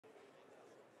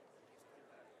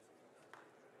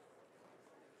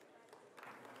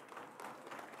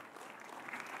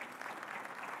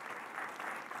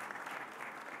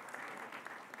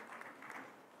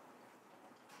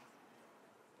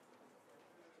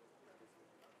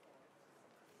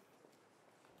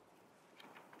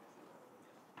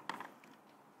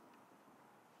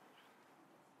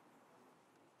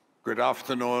Good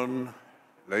afternoon,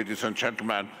 ladies and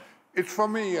gentlemen. It's for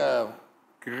me a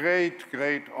great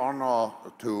honor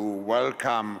to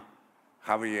welcome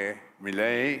Javier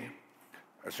Milei.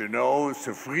 As you know, he's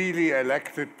the freely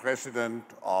elected president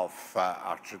of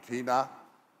Argentina,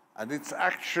 and it's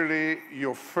actually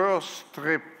your first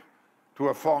trip to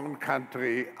a foreign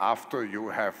country after you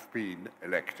have been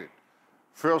elected.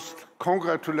 First,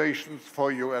 congratulations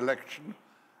for your election,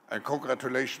 and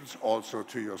congratulations also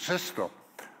to your sister,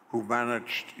 who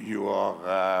managed your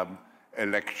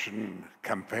election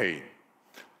campaign.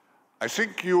 I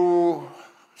think you,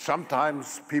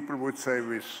 sometimes people would say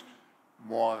with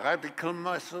more radical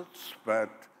methods, but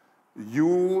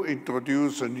you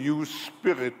introduce a new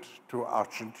spirit to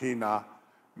Argentina,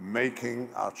 making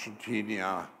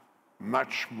Argentina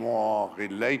much more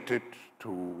related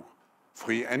to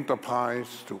free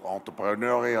enterprise, to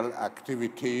entrepreneurial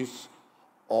activities,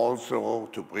 also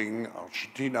to bring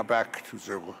Argentina back to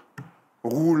the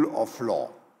rule of law.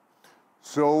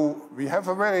 So we have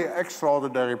a very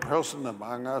extraordinary person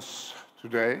among us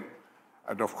today,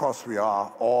 and of course we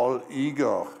are all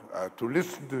eager to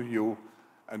listen to you,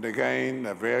 and again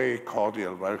a very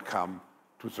cordial welcome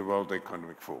to the World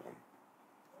Economic Forum.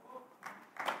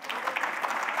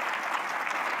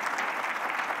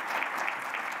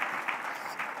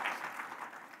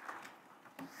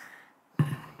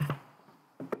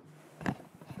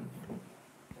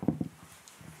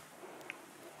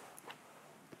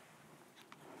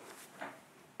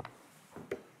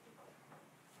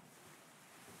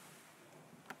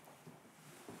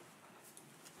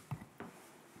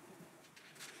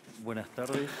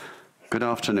 Good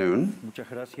afternoon.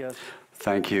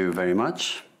 Thank you very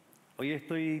much.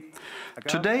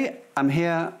 Today, I'm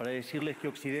here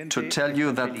to tell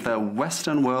you that the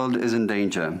Western world is in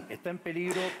danger.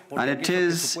 And it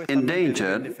is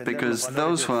endangered because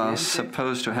those who are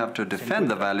supposed to have to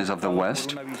defend the values of the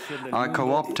West are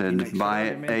co-opted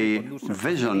by a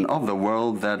vision of the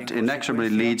world that inexorably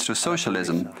leads to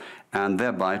socialism and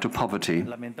thereby to poverty.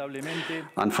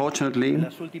 Unfortunately,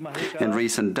 in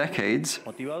recent decades,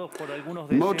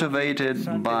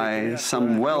 motivated by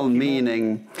some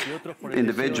well-meaning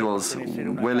individuals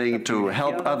willing to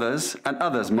help others, and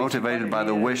others motivated by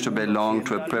the wish to belong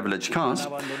to a privileged caste,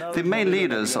 the main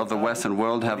leaders of the Western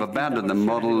world have abandoned the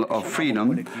model of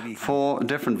freedom for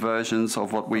different versions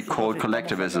of what we call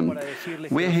collectivism.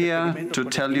 We're here to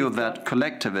tell you that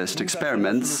collectivist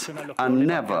experiments are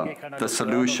never the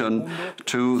solution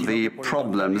to the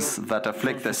problems that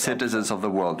afflict the citizens of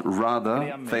the world.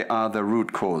 Rather, they are the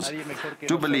root cause.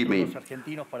 Do believe me,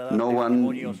 no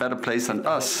one better placed than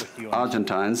us,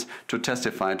 Argentines, to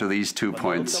testify to these 2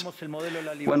 points.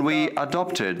 When we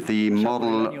adopted the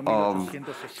model of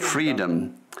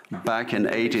freedom back in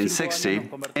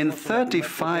 1860, in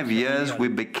 35 years we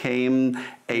became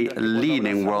a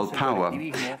leading world power.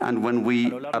 And when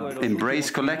we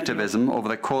embraced collectivism over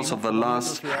the course of the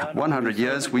last 100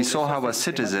 years, we saw how our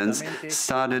citizens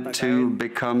started to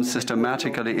become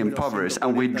systematically impoverished,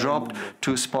 and we dropped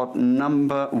to spot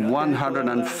number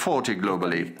 140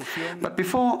 globally. But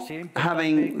before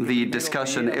having the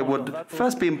discussion, it would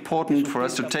first be important for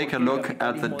us to take a look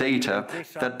at the data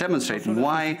that demonstrate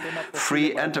why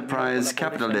free enterprise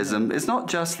capitalism is not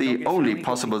just the only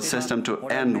possible system to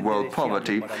end world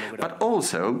poverty, but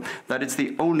also that it's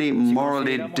the only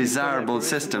morally desirable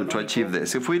system to achieve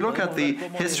this. If we look at the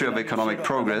history of economic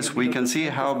progress, we can see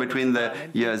how between the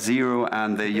year 0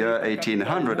 and the year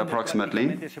 1800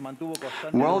 approximately,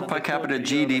 world per capita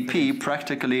GDP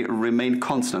practically remained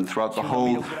constant throughout the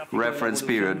whole reference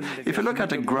period. If you look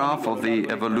at a graph of the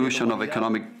evolution of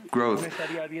economic growth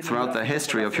throughout the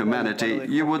history of humanity,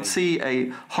 you would see a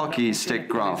hockey stick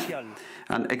graph,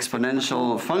 an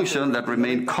exponential function that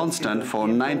remained constant for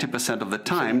 90% of the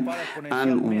time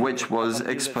and which was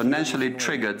exponentially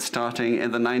triggered starting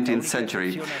in the 19th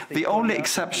century. The only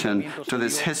exception to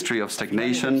this history of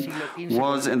stagnation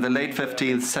was in the late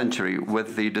 15th century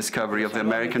with the discovery of the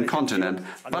American continent.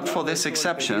 But for this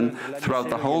exception, throughout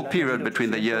the whole period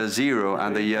between the year 0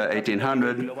 and the year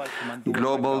 1800,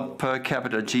 global per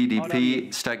capita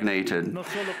GDP stagnated.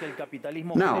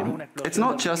 Now, it's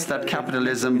not just that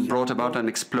capitalism brought about an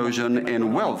explosion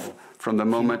in wealth from the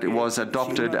moment it was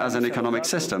adopted as an economic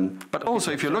system. But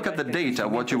also, if you look at the data,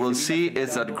 what you will see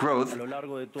is that growth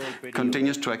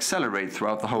continues to accelerate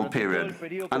throughout the whole period.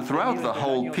 And throughout the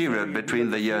whole period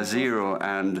between the year 0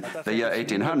 and the year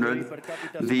 1800,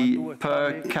 the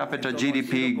per capita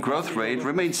GDP growth rate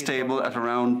remained stable at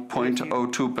around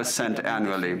 0.02%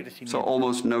 annually, so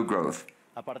almost no growth.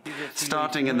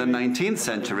 Starting in the 19th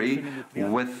century,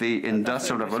 with the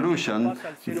Industrial Revolution,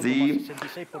 the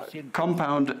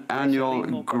compound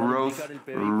annual growth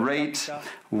rate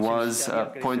was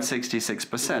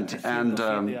 0.66%. And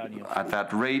at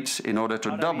that rate, in order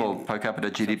to double per capita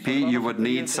GDP, you would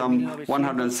need some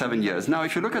 107 years. Now,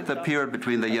 if you look at the period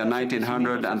between the year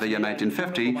 1900 and the year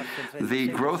 1950, the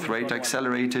growth rate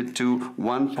accelerated to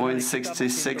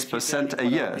 1.66% a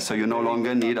year. So you no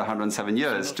longer need 107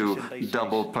 years to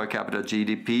double per capita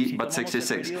GDP, but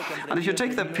 66. And if you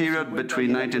take the period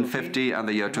between 1950 and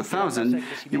the year 2000,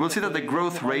 you will see that the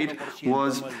growth rate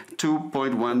was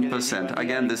 2.1%.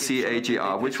 Again, the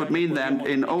CAGR, which would mean that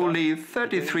in only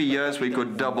 33 years we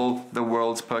could double the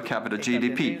world's per capita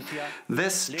GDP.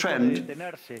 This trend,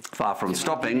 far from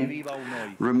stopping,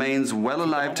 remains well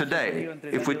alive today.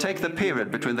 If we take the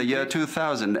period between the year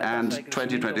 2000 and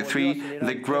 2023,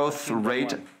 the growth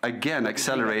rate again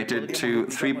accelerated to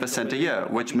 3% a year,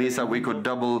 which means that we could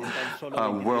double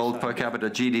world per capita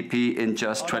GDP in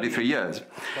just 23 years.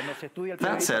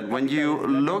 That said, when you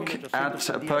look at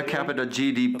per capita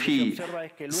GDP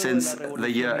since the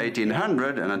year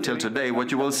 1800 and until today,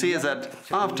 what you will see is that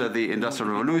after the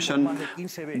Industrial Revolution,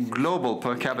 global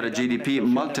per capita GDP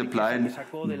multiplied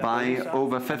by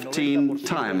over 15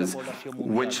 times,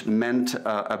 which meant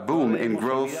a boom in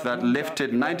growth that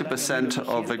lifted 90%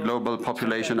 of the global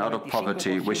population out of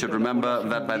poverty. We should remember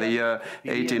that by the year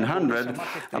 1800,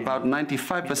 about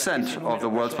 95% of the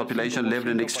world's population lived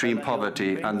in extreme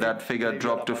poverty, and that figure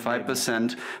dropped to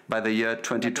 5% by the year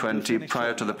 2020,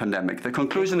 prior to the pandemic. The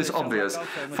conclusion is obvious.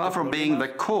 Far from being the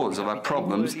cause of our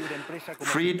problems,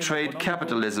 free trade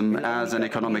capitalism as an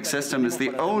economic system is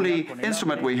the only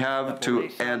instrument we have to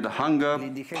end hunger,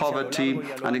 poverty,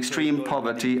 and extreme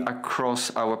poverty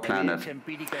across our planet.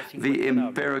 The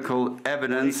empirical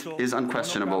evidence is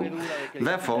unquestionable.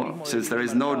 Therefore, since there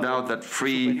is no doubt that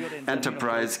free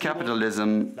enterprise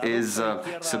capitalism is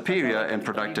superior in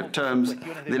productive terms,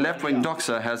 the left-wing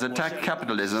doxa has attacked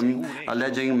capitalism,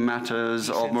 alleging matters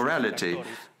of morality,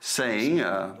 saying,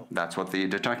 that's what the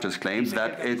detractors claim,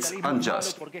 that it's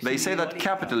unjust. They say that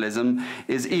capitalism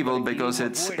is evil because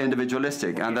it's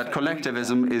individualistic, and that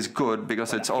collectivism is good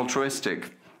because it's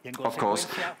altruistic, of course,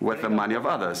 with the money of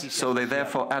others. So they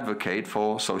therefore advocate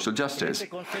for social justice.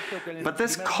 But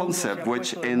this concept,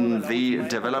 which in the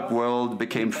developed world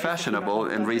became fashionable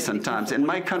in recent times, in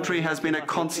my country has been a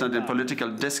constant in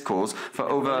political discourse for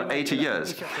over 80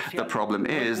 years. The problem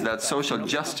is that social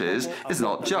justice is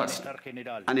not just,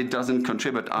 and it doesn't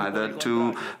contribute either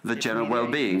to the general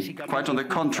well-being. Quite on the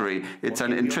contrary, it's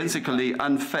an intrinsically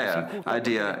unfair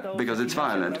idea because it's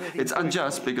violent. It's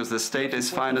unjust because the state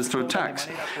is financed through tax.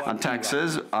 And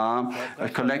taxes are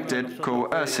collected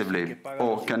coercively.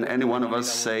 Or can any one of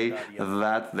us say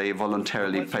that they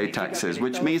voluntarily pay taxes?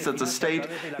 Which means that the state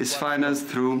is financed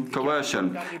through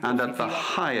coercion, and that the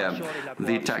higher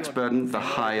the tax burden, the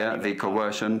higher the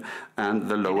coercion, and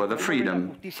the lower the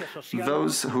freedom.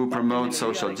 Those who promote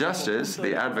social justice,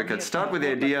 the advocates, start with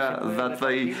the idea that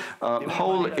the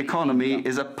whole economy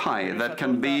is a pie that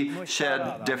can be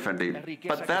shared differently.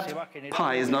 But that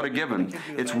pie is not a given.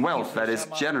 It's wealth that is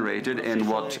generated in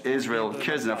what Israel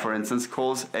Kirzner, for instance,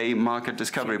 calls a market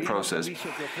discovery process.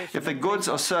 If the goods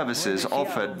or services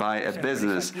offered by a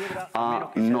business are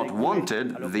not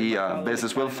wanted, the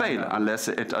business will fail unless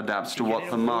it adapts to what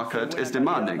the market is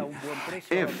demanding.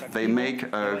 If they make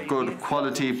a good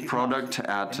quality product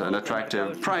at an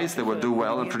attractive price, they will do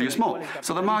well and produce more.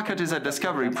 So the market is a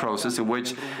discovery process in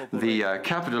which the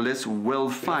capitalists will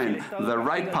find the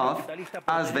right path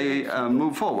as they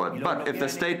move forward. But if the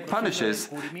state punishes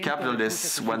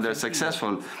capitalists when they're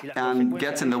successful and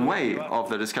gets in the way of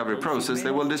the discovery process,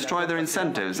 they will destroy their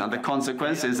incentives, and the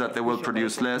consequence is that they will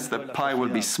produce less, the pie will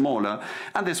be smaller,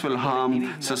 and this will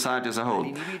harm society as a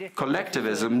whole.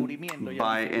 Collectivism,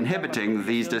 by inhibiting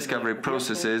these discovery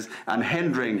processes and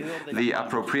hindering the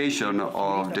appropriation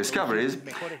of discoveries,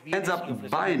 ends up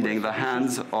binding the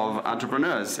hands of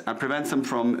entrepreneurs and prevents them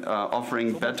from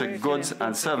offering better goods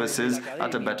and services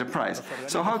at a better price.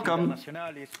 So how come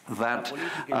that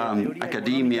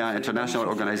academia, international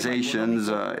organizations,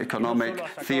 economic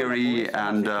theory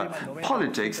and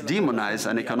politics demonize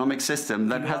an economic system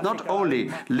that has not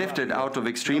only lifted out of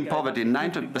extreme poverty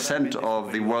 90%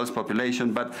 of the world's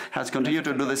population, but has continued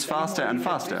to do this faster and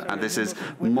faster, and this is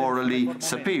morally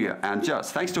superior and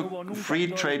just. Thanks to free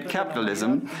trade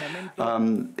capitalism,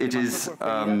 it is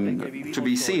to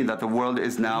be seen that the world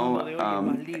is now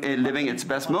living its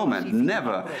best moment.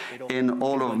 Never in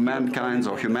all of mankind's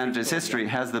or humanity's history history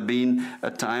has there been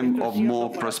a time of more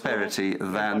prosperity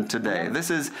than today. This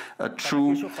is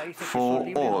true for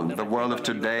all. The world of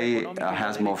today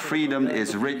has more freedom,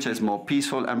 is rich, is more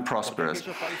peaceful and prosperous.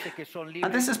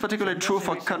 And this is particularly true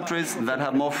for countries that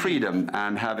have more freedom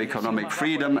and have economic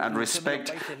freedom and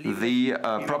respect the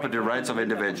property rights of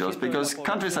individuals, because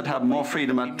countries that have more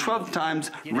freedom are 12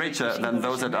 times richer than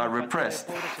those that are repressed,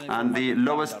 and the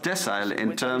lowest decile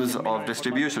in terms of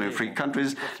distribution in free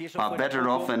countries are better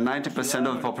off than 90%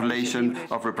 of the population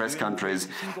of repressed countries,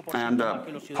 and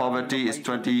poverty is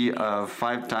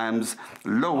 25 times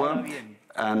lower,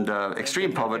 and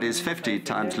extreme poverty is 50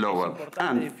 times lower.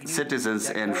 And citizens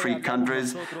in free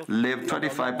countries live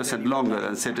 25% longer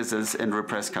than citizens in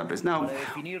repressed countries. Now,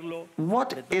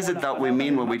 what is it that we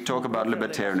mean when we talk about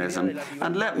libertarianism?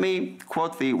 And let me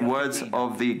quote the words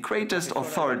of the greatest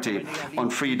authority on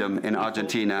freedom in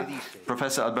Argentina,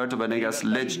 Professor Alberto Venegas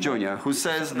Lynch Jr., who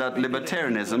says that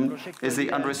libertarianism is the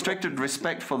unrestricted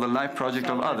respect for the life project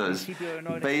of others,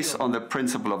 based on the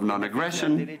principle of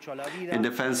non-aggression, in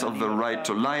defense of the right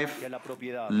to life,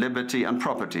 liberty and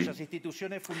property.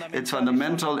 Its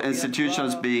fundamental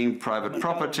institutions being private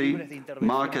property,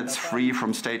 markets free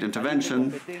from state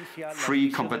intervention,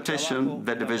 free competition,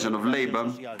 the division of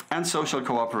labor, and social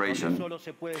cooperation,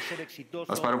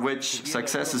 as part of which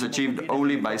success is achieved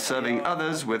only by serving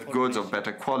others with goods of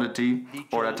better quality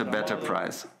or at a better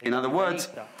price. In other words,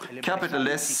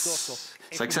 capitalists,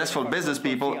 successful business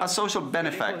people are social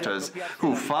benefactors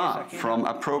who, far from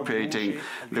appropriating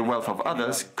the wealth of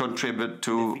others, contribute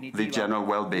to the general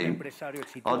well-being.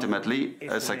 Ultimately,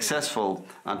 a successful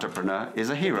entrepreneur is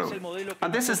a hero.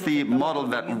 And this is the model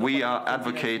that we are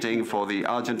advocating for the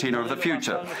Argentina of the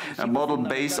future, a model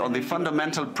based on the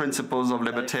fundamental principles of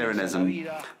libertarianism,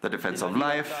 the defense of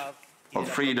life, of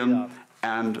freedom,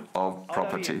 and of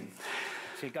property.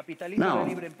 Now,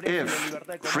 if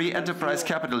free enterprise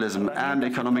capitalism and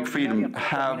economic freedom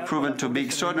have proven to be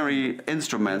extraordinary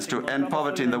instruments to end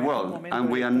poverty in the world, and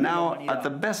we are now at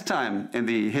the best time in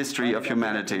the history of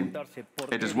humanity,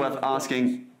 it is worth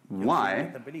asking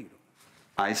why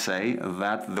I say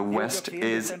that the West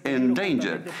is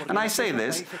endangered. And I say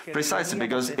this precisely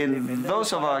because in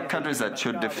those of our countries that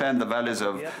should defend the values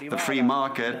of the free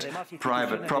market,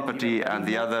 private property, and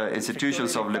the other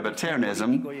institutions of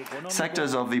libertarianism,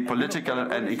 sectors of the political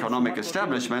and economic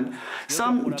establishment,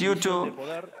 some due to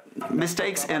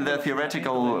mistakes in their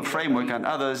theoretical framework and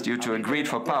others due to a greed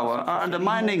for power, are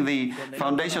undermining the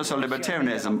foundations of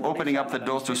libertarianism, opening up the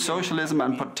doors to socialism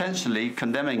and potentially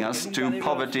condemning us to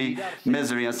poverty,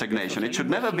 misery and stagnation. It should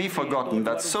never be forgotten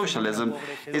that socialism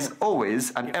is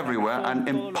always and everywhere an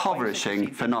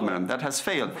impoverishing phenomenon that has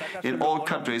failed in all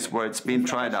countries where it's been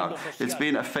tried out. It's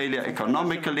been a failure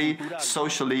economically,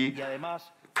 socially,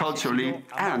 culturally,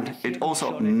 and it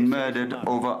also murdered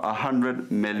over 100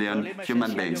 million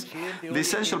human beings. The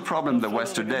essential problem in the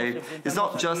West today is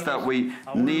not just that we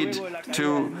need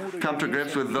to come to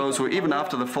grips with those who, even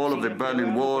after the fall of the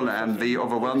Berlin Wall and the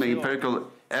overwhelming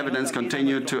empirical evidence,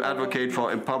 continue to advocate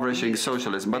for impoverishing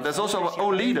socialism. But there's also our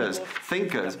own leaders,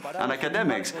 thinkers, and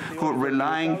academics who,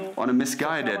 relying on a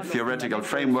misguided theoretical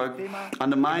framework,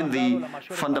 undermine the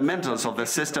fundamentals of the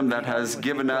system that has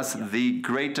given us the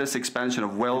greatest expansion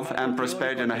of wealth and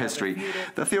prosperity in our history.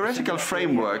 The theoretical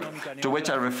framework to which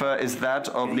I refer is that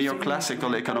of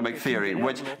neoclassical economic theory,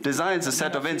 which designs a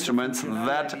set of instruments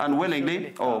that,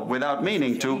 unwillingly or without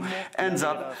meaning to, ends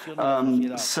up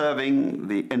serving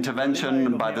the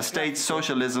intervention by the state,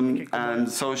 socialism and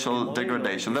social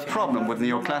degradation. The problem with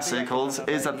neoclassicals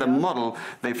is that the model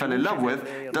they fell in love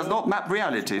with does not map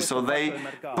reality, so they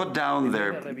put down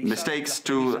their mistakes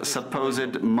to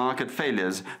supposed market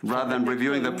failures rather than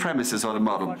reviewing the premises of the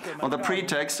model. On the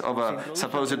pretext of a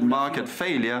supposed market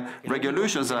failure,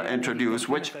 regulations are introduced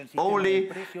which only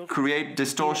create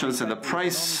distortions in the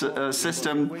price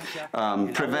system,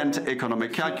 prevent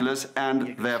economic calculus,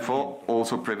 and therefore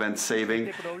also prevent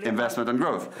saving, investment and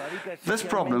growth. This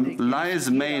problem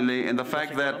lies mainly in the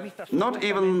fact that not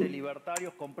even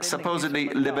supposedly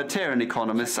libertarian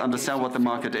economists understand what the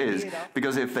market is,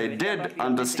 because if they did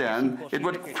understand, it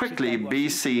would quickly be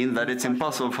seen that it's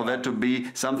impossible for there to be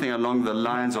something along the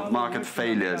lines of market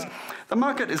failures. The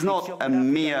market is not a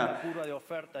mere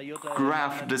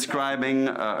graph describing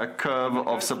a curve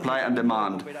of supply and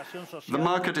demand. The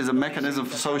market is a mechanism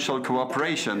for social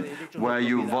cooperation where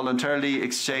you voluntarily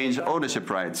exchange ownership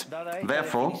rights.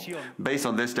 Therefore, based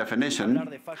on this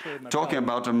definition, talking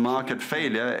about a market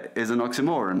failure is an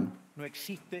oxymoron.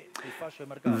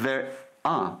 There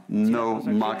are no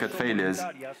market failures.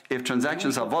 If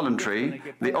transactions are voluntary,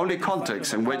 the only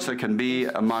context in which there can be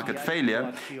a market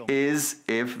failure is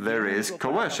if there is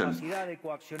coercion.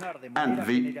 And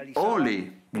the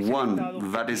only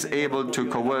one that is able to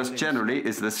coerce generally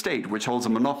is the state, which holds a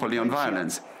monopoly on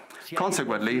violence.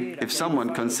 Consequently, if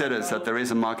someone considers that there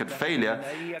is a market failure,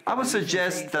 I would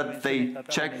suggest that they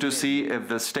check to see if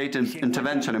the state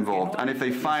intervention involved. And if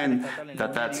they find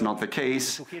that that's not the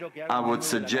case, I would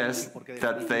suggest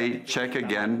that they check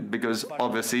again, because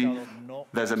obviously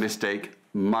there's a mistake.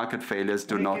 Market failures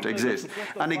do not exist.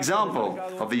 An example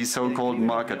of these so-called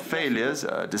market failures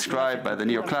described by the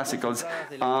neoclassicals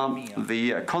are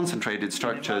the concentrated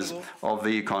structures of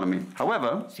the economy.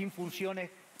 However,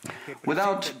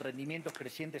 without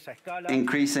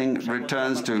increasing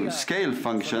returns to scale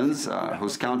functions,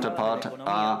 whose counterpart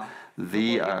are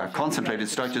the concentrated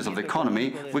structures of the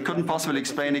economy, we couldn't possibly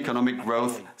explain economic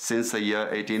growth since the year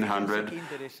 1800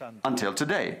 until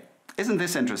today. Isn't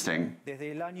this interesting?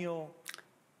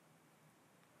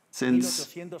 Since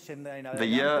the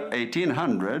year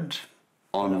 1800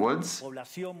 onwards,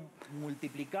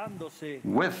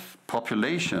 with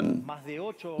population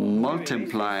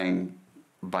multiplying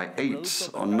by 8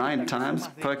 or 9 times,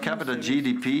 per capita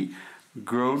GDP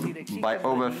grown by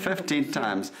over 15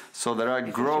 times. So there are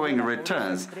growing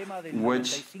returns,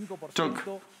 which took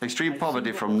extreme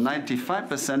poverty from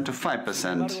 95% to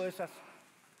 5%.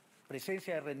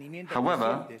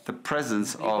 However, the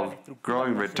presence of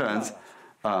growing returns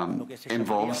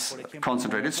involves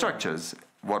concentrated structures,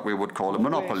 what we would call a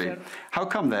monopoly. How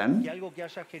come then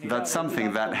that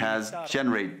something that has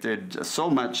generated so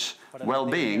much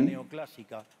well-being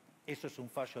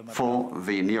for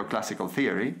the neoclassical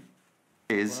theory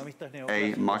is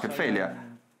a market failure?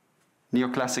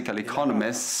 Neoclassical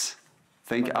economists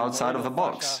think outside of the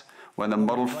box. When the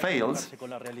model fails,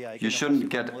 you shouldn't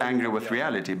get angry with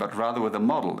reality, but rather with the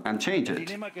model and change it.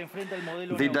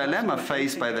 The dilemma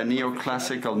faced by the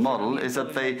neoclassical model is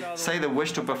that they say they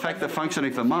wish to perfect the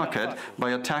functioning of the market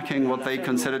by attacking what they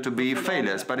consider to be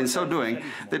failures. But in so doing,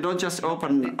 they don't just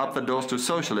open up the doors to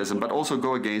socialism, but also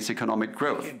go against economic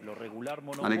growth.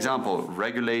 An example,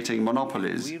 regulating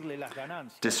monopolies,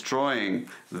 destroying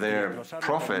their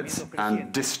profits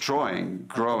and destroying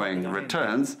growing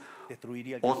returns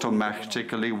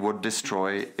automatically would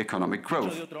destroy economic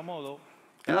growth.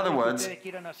 In other words,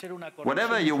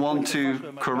 whenever you want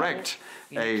to correct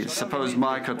a supposed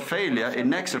market failure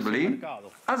inexorably,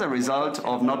 as a result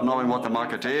of not knowing what the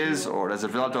market is, or as a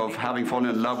result of having fallen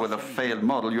in love with a failed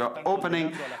model, you are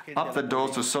opening up the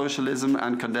doors to socialism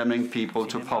and condemning people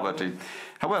to poverty.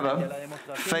 However,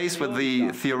 faced with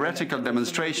the theoretical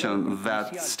demonstration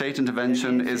that state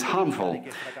intervention is harmful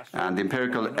and the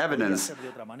empirical evidence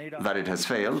that it has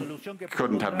failed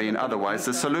couldn't have been otherwise,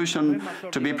 the solution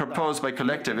to be proposed by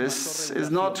collectivists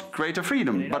is not greater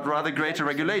freedom, but rather greater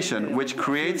regulation, which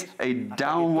creates a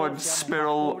downward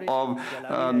spiral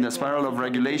of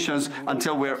regulations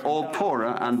until we're all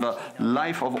poorer and the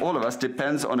life of all of us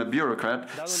depends on a bureaucrat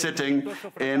sitting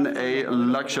in a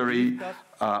luxury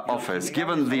office.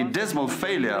 Given the dismal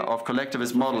failure of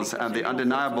collectivist models and the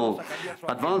undeniable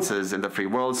advances in the free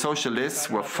world, socialists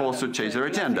were forced to change their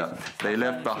agenda. They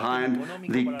left behind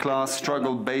the class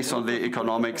struggle based on the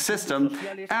economic system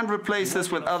and replaced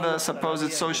this with other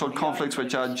supposed social conflicts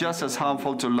which are just as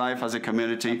harmful to life as a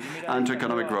community and to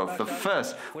economic growth. The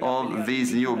first of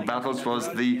these new battles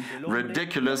was the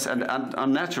ridiculous and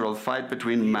unnatural fight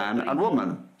between man and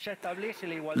woman.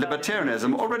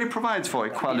 Libertarianism already provides for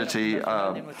equality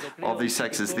of these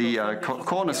sexes. The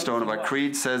cornerstone of our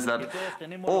creed says that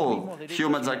all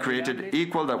humans are created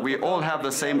equal, that we all have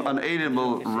the same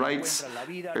unalienable rights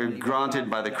granted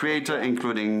by the Creator,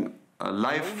 including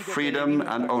life, freedom,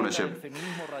 and ownership.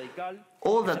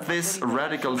 All that this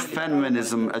radical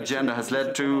feminism agenda has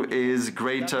led to is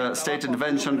greater state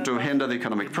intervention to hinder the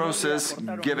economic process,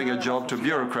 giving a job to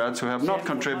bureaucrats who have not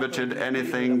contributed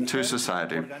anything to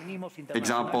society.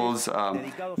 Examples,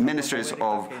 ministries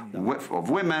of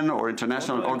women or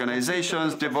international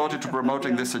organizations devoted to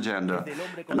promoting this agenda.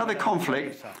 Another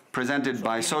conflict presented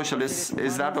by socialists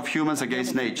is that of humans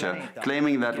against nature,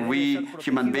 claiming that we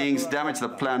human beings damage the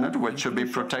planet, which should be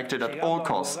protected at all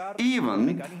costs,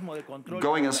 even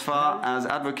going as far as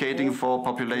advocating for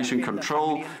population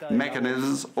control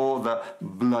mechanisms or the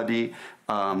bloody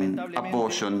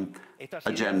abortion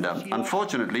agenda.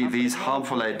 Unfortunately, these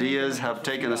harmful ideas have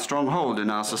taken a strong hold in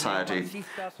our society.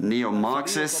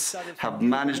 Neo-Marxists have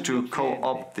managed to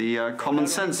co-opt the common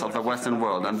sense of the Western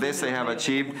world, and this they have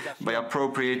achieved by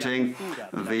appropriating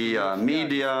the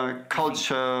media,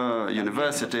 culture,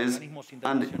 universities,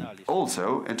 and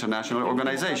also international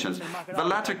organizations. The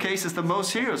latter case is the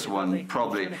most serious one,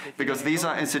 probably, because these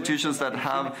are institutions that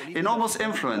have enormous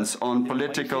influence on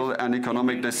political and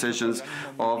economic decisions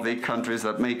of the countries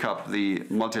that make up the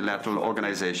multilateral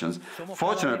organizations.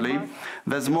 Fortunately,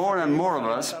 there's more and more of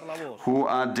us who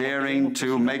are daring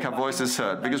to make our voices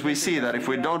heard, because we see that if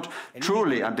we don't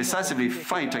truly and decisively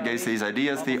fight against these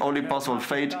ideas, the only possible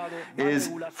fate is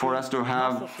for us to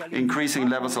have increasing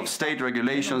levels of state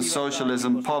regulation,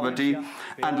 socialism, poverty,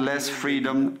 and less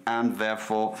freedom, and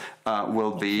therefore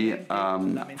will be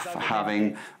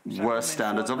having worse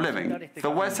standards of living. The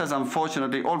West has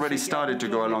unfortunately already started to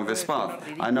go along this path.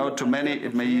 I know to many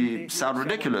it may sound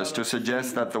ridiculous to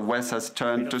suggest that the West has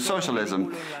turned to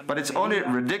socialism, but it's only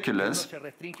ridiculous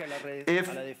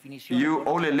if you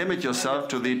only limit yourself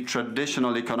to the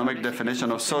traditional economic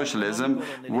definition of socialism,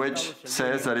 which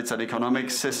says that it's an economic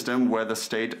system where the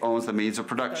state owns the means of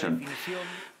production.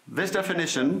 This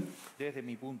definition,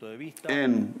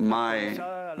 in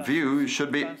my view,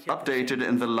 should be updated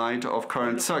in the light of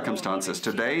current circumstances.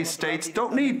 Today, states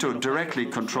don't need to directly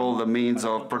control the means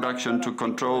of production to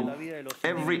control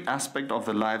every aspect of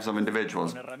the lives of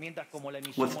individuals.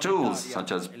 With tools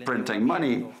such as printing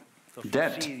money,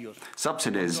 debt,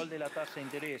 subsidies,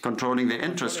 controlling the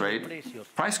interest rate,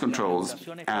 price controls,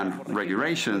 and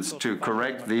regulations to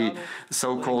correct the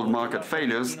so-called market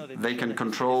failures, they can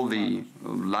control the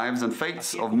lives and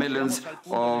fates of millions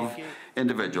of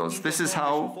individuals. This is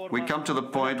how we come to the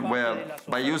point where,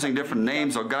 by using different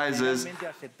names or guises,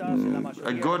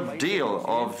 a good deal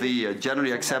of the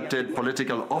generally accepted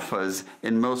political offers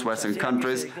in most Western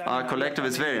countries are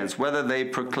collectivist variants, whether they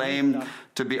proclaim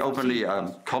to be openly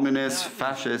communists,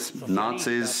 fascists,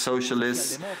 Nazis,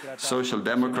 socialists, social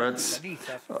democrats,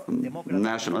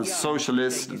 national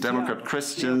socialists, Democrat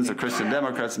Christians, Christian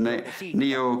Democrats,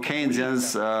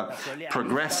 neo-Keynesians,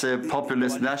 progressive,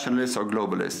 populist, nationalists, or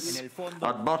globalists.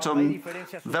 At bottom,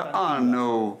 there are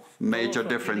no major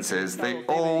differences. They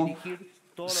all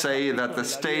say that the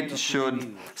state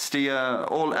should steer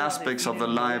all aspects of the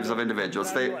lives of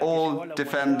individuals. They all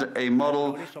defend a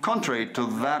model contrary to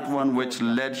that one which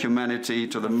led humanity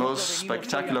to the most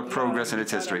spectacular progress in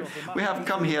its history. We have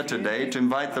come here today to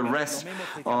invite the rest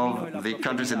of the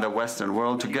countries in the Western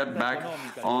world to get back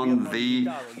on the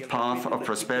path of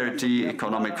prosperity,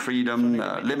 economic freedom,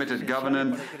 limited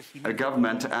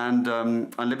government, and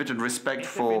unlimited respect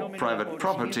for private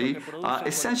property are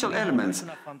essential elements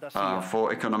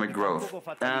for economic growth.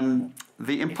 And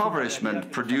the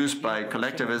impoverishment produced by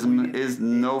collectivism is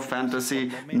no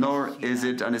fantasy, nor is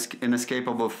it an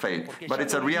inescapable fate. But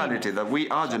it's a reality that we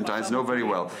Argentines know very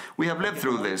well. We have lived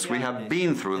through this, we have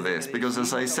been through this, because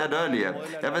as I said earlier,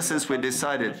 ever since we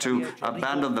decided to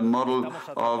abandon the model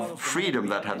of freedom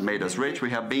that had made us rich, we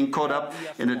have been caught up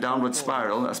in a downward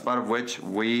spiral, as part of which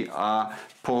we are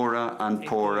poorer and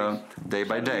poorer day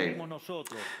by day.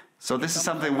 So this is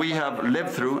something we have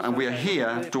lived through, and we are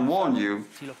here to warn you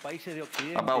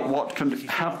about what can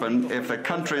happen if the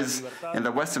countries in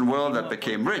the Western world that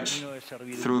became rich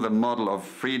through the model of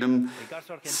freedom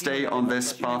stay on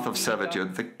this path of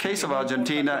servitude. The case of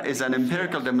Argentina is an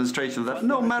empirical demonstration that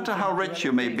no matter how rich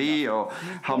you may be, or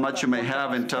how much you may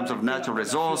have in terms of natural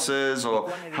resources,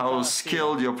 or how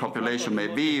skilled your population may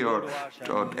be, or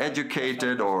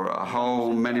educated, or how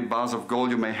many bars of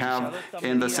gold you may have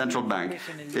in the central bank,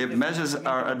 if measures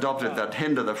are adopted that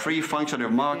hinder the free functioning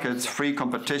of markets, free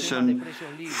competition,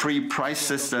 free price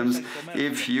systems,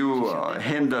 if you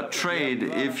hinder trade,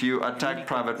 if you attack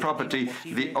private property,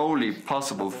 the only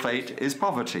possible fate is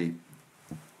poverty.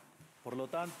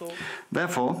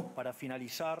 Therefore,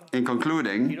 in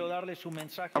concluding,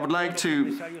 I would like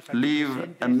to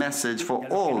leave a message for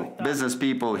all business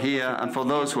people here and for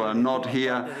those who are not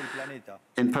here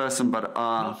in person but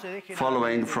are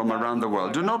following from around the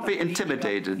world. Do not be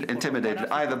intimidated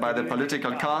either by the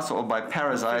political class or by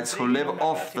parasites who live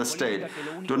off the state.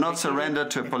 Do not surrender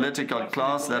to a political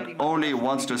class that only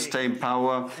wants to stay in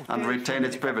power and retain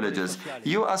its privileges.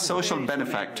 You are social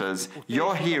benefactors.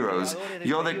 You're heroes.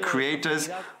 You're the creators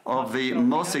of the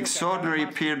most extraordinary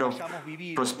period of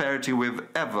prosperity we've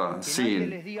ever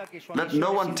seen. Let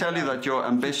no one tell you that your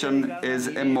ambition is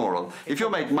immoral. If you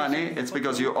make money, it's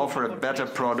because you offer a better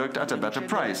product at a better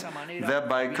price,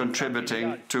 thereby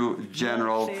contributing to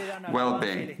general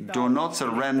well-being. Do not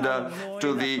surrender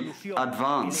to the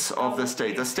advance of the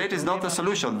state. The state is not the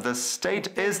solution. The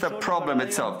state is the problem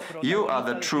itself. You are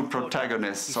the true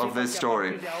protagonists of this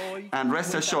story. And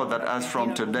rest assured that as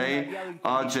from today,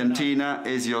 Argentina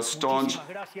is your staunch,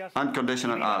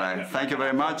 unconditional ally. Thank you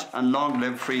very much, and long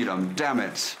live freedom. Damn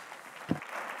it.